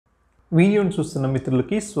వీడియోని చూస్తున్న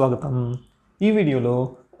మిత్రులకి స్వాగతం. ఈ వీడియోలో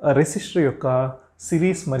రెసిస్టర్ యొక్క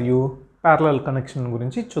సిరీస్ మరియు ప్యారలల్ కనెక్షన్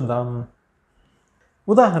గురించి చూద్దాం.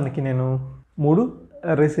 ఉదాహరణకి నేను 3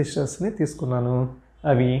 రెసిస్టర్స్ని తీసుకున్నాను.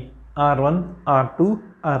 అవి R1, R2,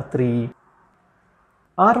 R3.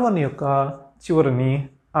 R1 యొక్క చివరిని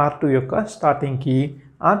R2 యొక్క స్టార్టింగ్కి,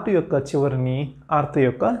 R2 యొక్క చివరిని R3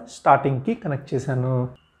 యొక్క స్టార్టింగ్కి కనెక్ట్ చేశాను.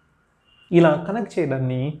 ఇలా కనెక్ట్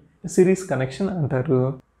చేయడాన్ని సిరీస్ కనెక్షన్ అంటారు.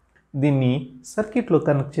 దీన్ని సర్క్యూట్లో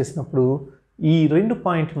కనెక్ట్ చేసినప్పుడు ఈ రెండు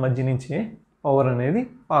పాయింట్ల మధ్య నుంచే పవర్ అనేది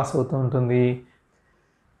పాస్ అవుతూ ఉంటుంది.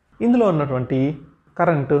 ఇందులో ఉన్నటువంటి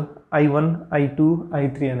కరెంటు I1, I2,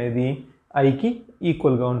 I3 అనేది Iకి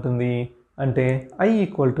ఈక్వల్గా ఉంటుంది. అంటే I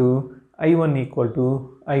equal to I1 equal to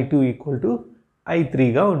I2 equal to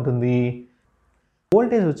I3గా ఉంటుంది.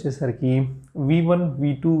 వోల్టేజ్ వచ్చేసరికి V1,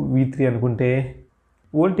 V2, V3 అనుకుంటే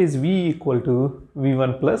voltage V equal to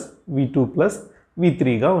V1 plus V2 plus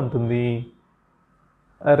V3గా ఉంటుంది.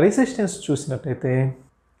 రెసిస్టెన్స్ చూసినట్టయితే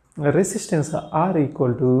resistance R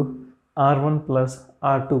equal to R1 plus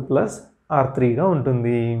R2 plus R3గా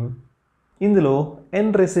ఉంటుంది. ఇందులో N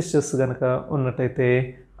రెసిస్టర్స్ కనుక ఉన్నట్టయితే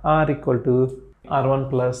R equal to R1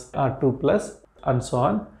 plus R2 plus and so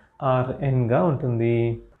on Rnగా ఉంటుంది.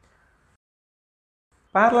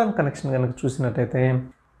 Parallel connection కనుక చూసినట్టయితే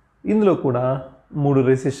ఇందులో కూడా 3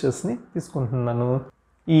 రెసిస్టర్స్ని తీసుకుంటున్నాను.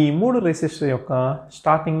 ఈ 3 రెసిస్టర్ యొక్క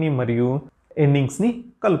స్టార్టింగ్ని మరియు ఎండింగ్స్ని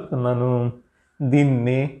కలుపుతున్నాను.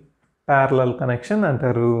 దీన్ని ప్యారలల్ కనెక్షన్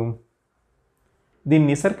అంటారు.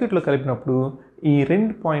 దీన్ని సర్క్యూట్లో కలిపినప్పుడు ఈ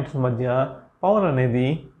రెండు పాయింట్స్ మధ్య పవర్ అనేది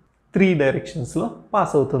 3 డైరెక్షన్స్లో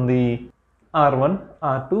పాస్ అవుతుంది. R1,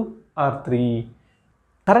 R2, R3.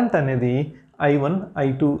 కరెంట్ అనేది I1,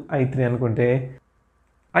 I2, I3 అనుకుంటే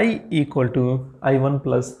I equal to I1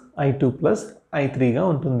 plus I2 plus I3గా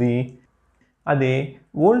ఉంటుంది. అదే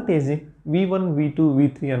వోల్టేజ్ V1, V2,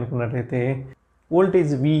 V3 అనుకున్నట్లయితే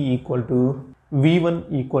voltage V equal to V1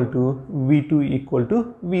 equal to V2 equal to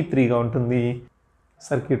V3గా ఉంటుంది.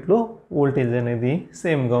 సర్క్యూట్లో వోల్టేజ్ అనేది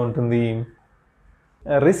సేమ్గా ఉంటుంది.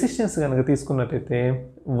 రెసిస్టెన్స్ కనుక తీసుకున్నట్టయితే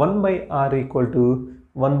 1/R equal to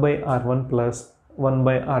 1/R1 plus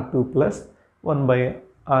 1/R2 plus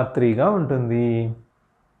 1/R3గా ఉంటుంది.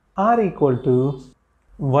 R equal to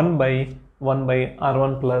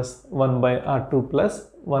 1/R1 plus 1/R2 plus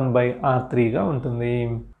 1/R3గా ఉంటుంది.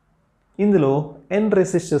 ఇందులో N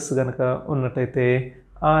రెసిస్టర్స్ కనుక ఉన్నట్టయితే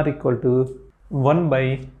R equal to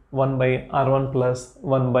 1/R1 plus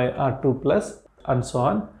 1/R2 plus and so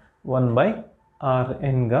on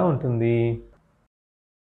 1/Rnగా ఉంటుంది.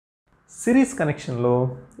 సిరీస్ కనెక్షన్లో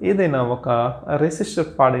ఏదైనా ఒక రెసిస్టర్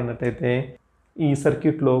పాడైనట్టయితే ఈ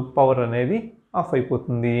సర్క్యూట్లో పవర్ అనేది ఆఫ్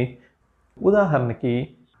అయిపోతుంది. ఉదాహరణకి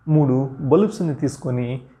 3 బల్బ్స్ని తీసుకొని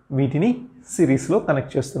వీటిని సిరీస్లో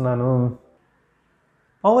కనెక్ట్ చేస్తున్నాను.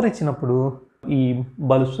 పవర్ ఇచ్చినప్పుడు ఈ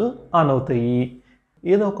బల్బ్స్ ఆన్ అవుతాయి.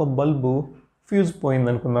 ఏదో ఒక బల్బు ఫ్యూజ్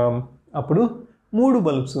పోయిందనుకుందాం, అప్పుడు 3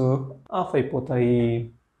 బల్బ్స్ ఆఫ్ అయిపోతాయి.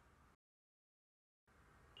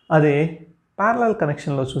 అదే ప్యారలల్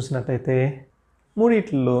కనెక్షన్లో చూసినట్టయితే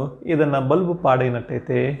మూడిట్లో ఏదన్నా బల్బు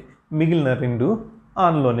పాడైనట్టయితే మిగిలిన 2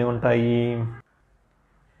 ఆన్లోనే ఉంటాయి.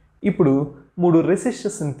 ఇప్పుడు 3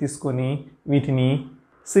 రెసిస్టర్స్ని తీసుకొని వీటిని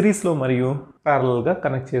సిరీస్లో మరియు ప్యారలల్గా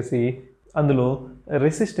కనెక్ట్ చేసి అందులో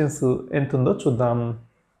రెసిస్టెన్స్ ఎంత ఉందో చూద్దాం.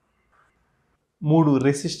 3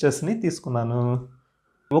 రెసిస్టర్స్ని తీసుకున్నాను.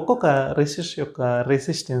 ఒక్కొక్క రెసిస్టర్ యొక్క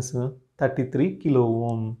రెసిస్టెన్స్ 33 కిలో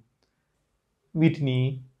ఓం. వీటిని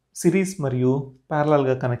సిరీస్ మరియు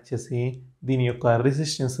ప్యారలల్గా కనెక్ట్ చేసి దీని యొక్క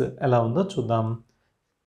రెసిస్టెన్స్ ఎలా ఉందో చూద్దాం.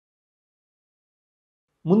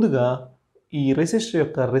 ముందుగా ఈ రెసిస్టర్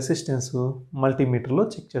యొక్క రెసిస్టెన్స్ మల్టీమీటర్లో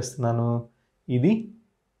చెక్ చేస్తున్నాను. ఇది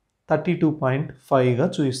 32.5గా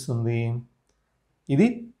చూపిస్తుంది. ఇది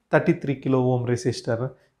 33 కిలో ఓం రెసిస్టర్.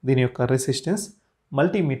 దీని యొక్క రెసిస్టెన్స్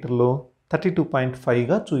మల్టీమీటర్లో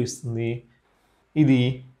 32.5గా చూపిస్తుంది. ఇది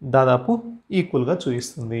దాదాపు ఈక్వల్గా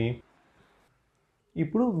చూపిస్తుంది.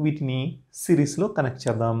 ఇప్పుడు వీటిని సిరీస్లో కనెక్ట్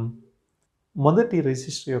చేద్దాం. మొదటి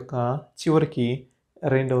రెసిస్టర్ యొక్క చివరికి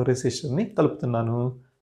రెండవ రెసిస్టర్ని కలుపుతున్నాను.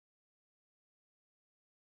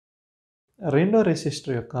 రెండో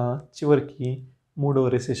రెసిస్టర్ యొక్క చివరికి మూడవ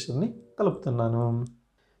రెసిస్టర్ని కలుపుతున్నాను.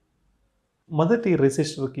 మొదటి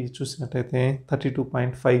రెసిస్టర్కి చూసినట్టయితే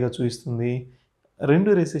 32.5గా చూపిస్తుంది. రెండు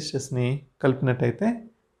రెసిస్టర్స్ని కలిపినట్టయితే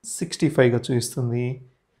 65గా చూపిస్తుంది.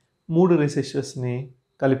 3 రెసిస్టర్స్ని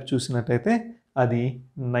కలిపి చూసినట్టయితే అది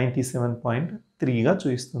 97.3గా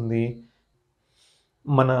చూపిస్తుంది.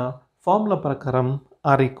 మన ఫార్ములా ప్రకారం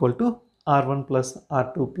R equal to R1 plus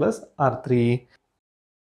R2 plus R3.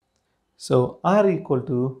 So R equal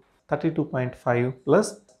to 32.5 plus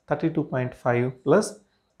 32.5 plus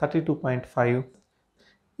 32.5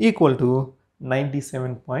 equal to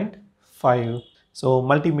 97.5. So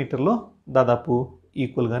మల్టీమీటర్లో దాదాపు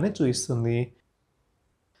ఈక్వల్గానే చూపిస్తుంది.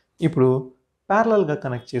 ఇప్పుడు ప్యారలల్గా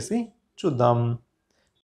కనెక్ట్ చేసి చూద్దాం.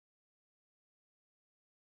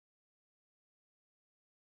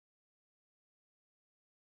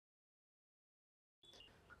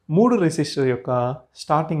 మూడు రెసిస్టర్ యొక్క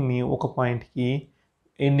స్టార్టింగ్ని ఒక పాయింట్కి,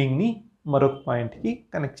 ఎండింగ్ని మరొక పాయింట్కి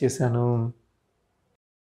కనెక్ట్ చేశాను.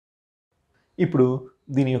 ఇప్పుడు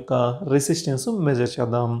దీని యొక్క రెసిస్టెన్స్ మెజర్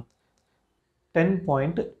చేద్దాం.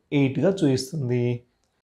 10.8గా చూపిస్తుంది.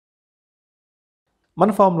 మన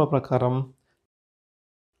ఫార్ములా ప్రకారం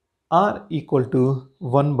R equal to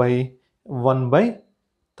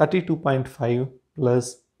 1/32.5 plus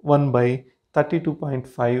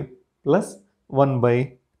 1/32.5 plus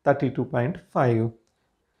 1/32.5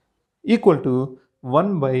 equal to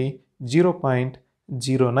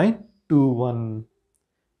 1/0.0921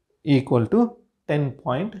 equal to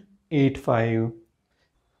 10.85.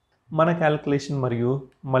 మన క్యాలిక్యులేషన్ మరియు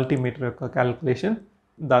మల్టీమీటర్ యొక్క క్యాలిక్యులేషన్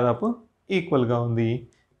దాదాపు ఈక్వల్గా ఉంది.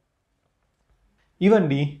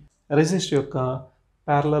 ఇవండి రెసిస్టర్ యొక్క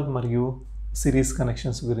ప్యారలల్ మరియు సిరీస్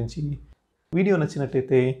కనెక్షన్స్ గురించి. వీడియో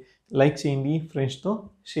నచ్చినట్లయితే లైక్ చేయండి, ఫ్రెండ్స్తో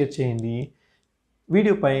షేర్ చేయండి.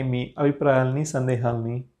 వీడియోపై మీ అభిప్రాయాలని,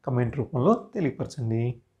 సందేహాలని కమెంట్ రూపంలో తెలియపరచండి.